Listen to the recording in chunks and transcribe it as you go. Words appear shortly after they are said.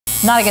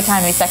Not a good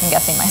time to be second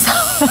guessing myself.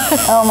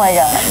 Oh my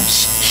God.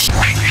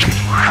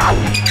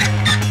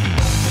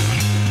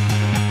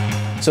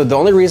 So the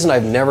only reason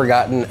I've never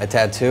gotten a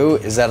tattoo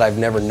is that I've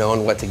never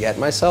known what to get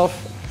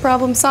myself.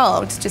 Problem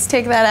solved. Just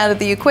take that out of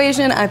the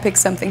equation. I pick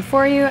something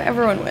for you.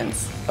 Everyone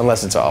wins.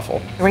 Unless it's awful.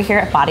 We're here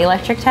at Body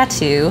Electric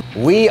Tattoo.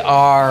 We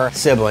are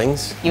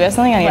siblings. You have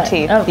something on your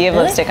teeth. Oh, you have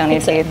really? lipstick on your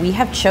teeth. We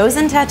have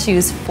chosen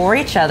tattoos for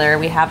each other.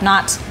 We have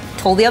not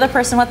told the other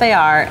person what they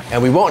are.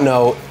 And we won't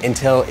know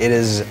until it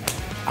is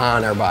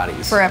on our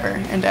bodies.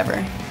 Forever and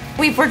ever.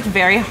 We've worked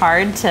very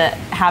hard to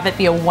have it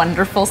be a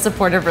wonderful,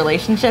 supportive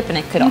relationship, and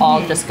it could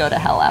all just go to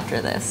hell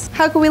after this.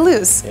 How could we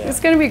lose? Yeah. It's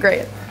gonna be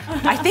great.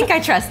 I think I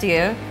trust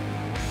you.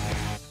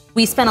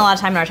 We spent a lot of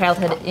time in our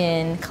childhood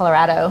in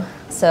Colorado,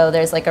 so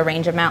there's like a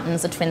range of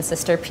mountains, the Twin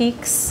Sister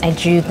Peaks. I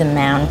drew the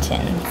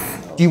mountains.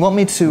 Do you want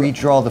me to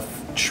redraw the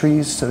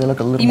trees so they look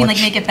a little more... You mean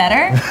like make it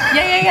better?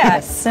 Yeah.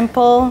 A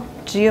simple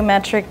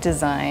geometric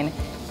design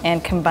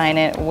and combine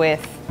it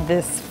with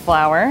this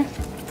flower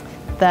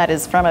that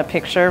is from a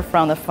picture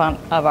from the front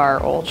of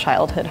our old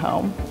childhood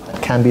home.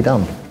 Can be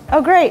done.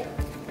 Oh great,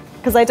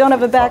 because I don't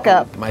have a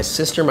backup. My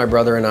sister, my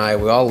brother, and I,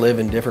 we all live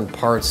in different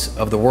parts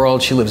of the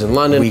world. She lives in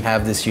London. We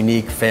have this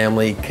unique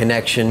family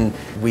connection.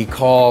 We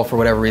call, for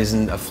whatever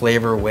reason, a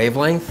flavor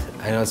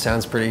wavelength. I know it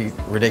sounds pretty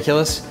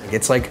ridiculous.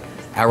 It's like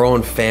our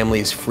own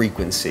family's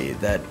frequency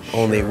that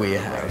only we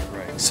have.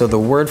 So the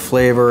word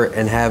flavor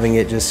and having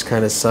it just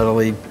kind of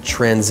subtly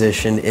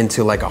transition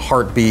into like a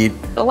heartbeat.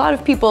 A lot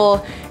of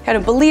people kind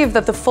of believe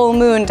that the full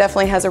moon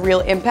definitely has a real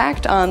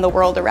impact on the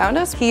world around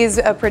us. He's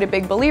a pretty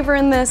big believer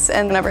in this,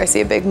 and whenever I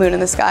see a big moon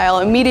in the sky, I'll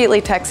immediately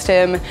text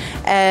him,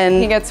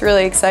 and he gets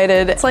really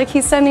excited. It's like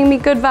he's sending me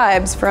good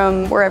vibes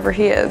from wherever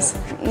he is.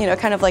 You know,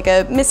 kind of like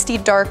a misty,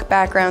 dark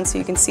background so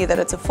you can see that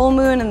it's a full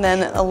moon, and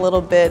then a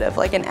little bit of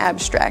like an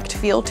abstract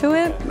feel to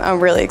it. I'm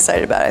really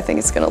excited about it. I think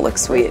it's gonna look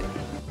sweet.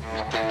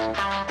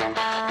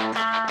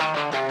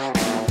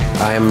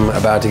 I'm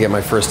about to get my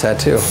first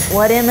tattoo.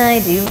 What am I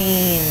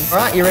doing? All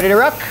right, you ready to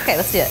rock? Okay,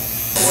 let's do it.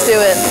 Let's do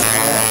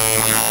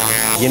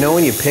it. You know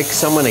when you pick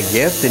someone a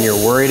gift and you're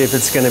worried if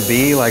it's gonna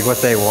be like what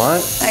they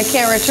want? I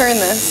can't return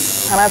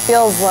this. And it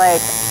feels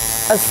like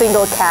a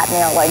single cat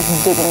nail like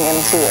digging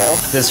into you.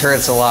 This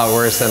hurts a lot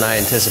worse than I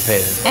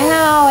anticipated.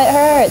 Ow, it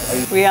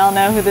hurts. We all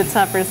know who the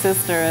tougher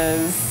sister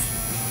is.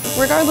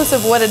 Regardless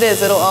of what it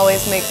is, it'll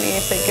always make me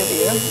think of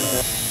you.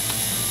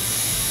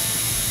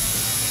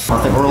 I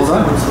think we're all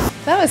done.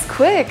 That was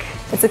quick.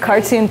 It's a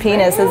cartoon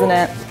penis, isn't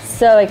it?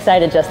 So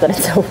excited just that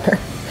it's over.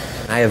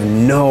 I have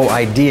no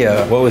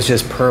idea what was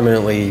just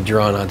permanently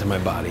drawn onto my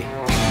body.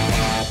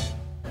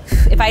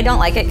 If I don't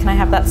like it, can I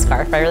have that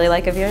scarf I really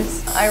like of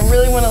yours? I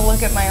really want to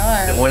look at my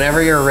arm.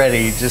 Whenever you're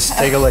ready, just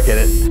take a look at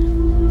it.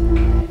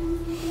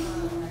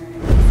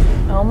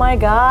 Oh my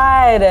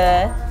God.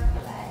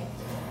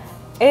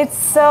 It's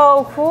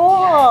so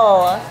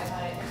cool.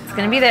 It's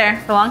gonna be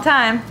there for a long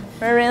time.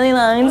 For a really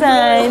long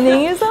time.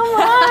 Thank you so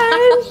much.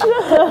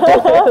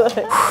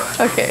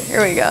 Okay,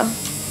 here we go.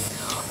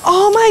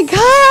 Oh my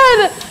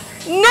God!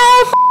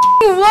 No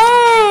f***ing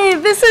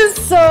way! This is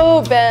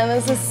so, Ben,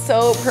 this is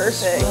so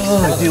perfect.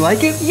 Oh, do you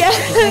like it? Yeah,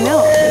 I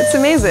know. It's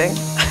amazing.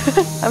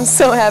 I'm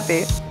so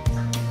happy.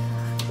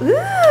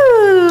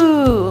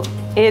 Ooh!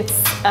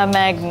 It's a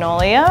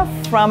magnolia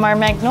from our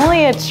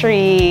magnolia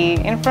tree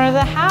in front of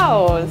the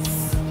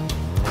house.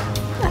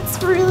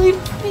 That's really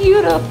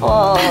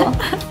beautiful.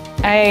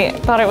 I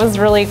thought it was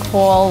really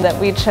cool that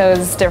we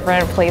chose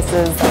different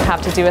places that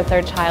have to do with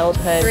our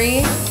childhood.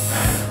 3,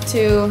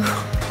 2,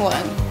 1.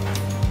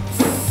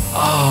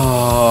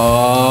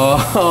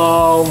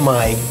 Oh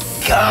my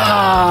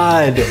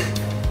God!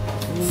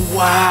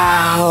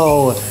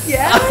 Wow!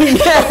 Yeah?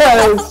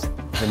 Yes!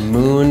 The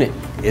moon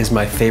is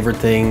my favorite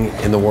thing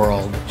in the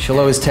world. She'll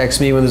always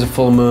text me when there's a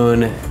full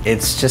moon.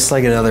 It's just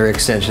like another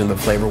extension of the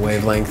flavor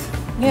wavelength.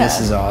 Yeah. This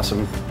is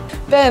awesome.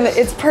 Ben,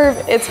 it's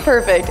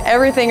perfect.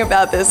 Everything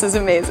about this is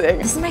amazing.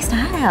 This is my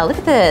style, look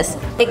at this.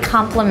 It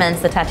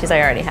complements the tattoos I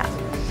already have.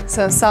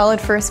 So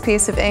solid first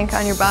piece of ink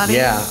on your body.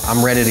 Yeah,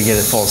 I'm ready to get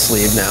it full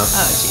sleeve now.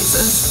 Oh,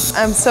 Jesus.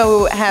 I'm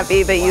so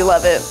happy that you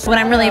love it. When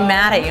I'm really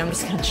mad at you, I'm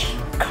just gonna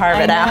carve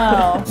it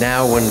out.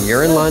 Now, when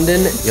you're in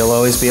London, you'll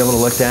always be able to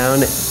look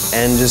down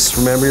and just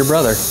remember your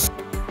brother.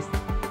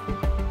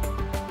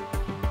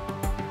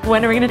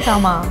 When are we gonna tell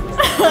Mom?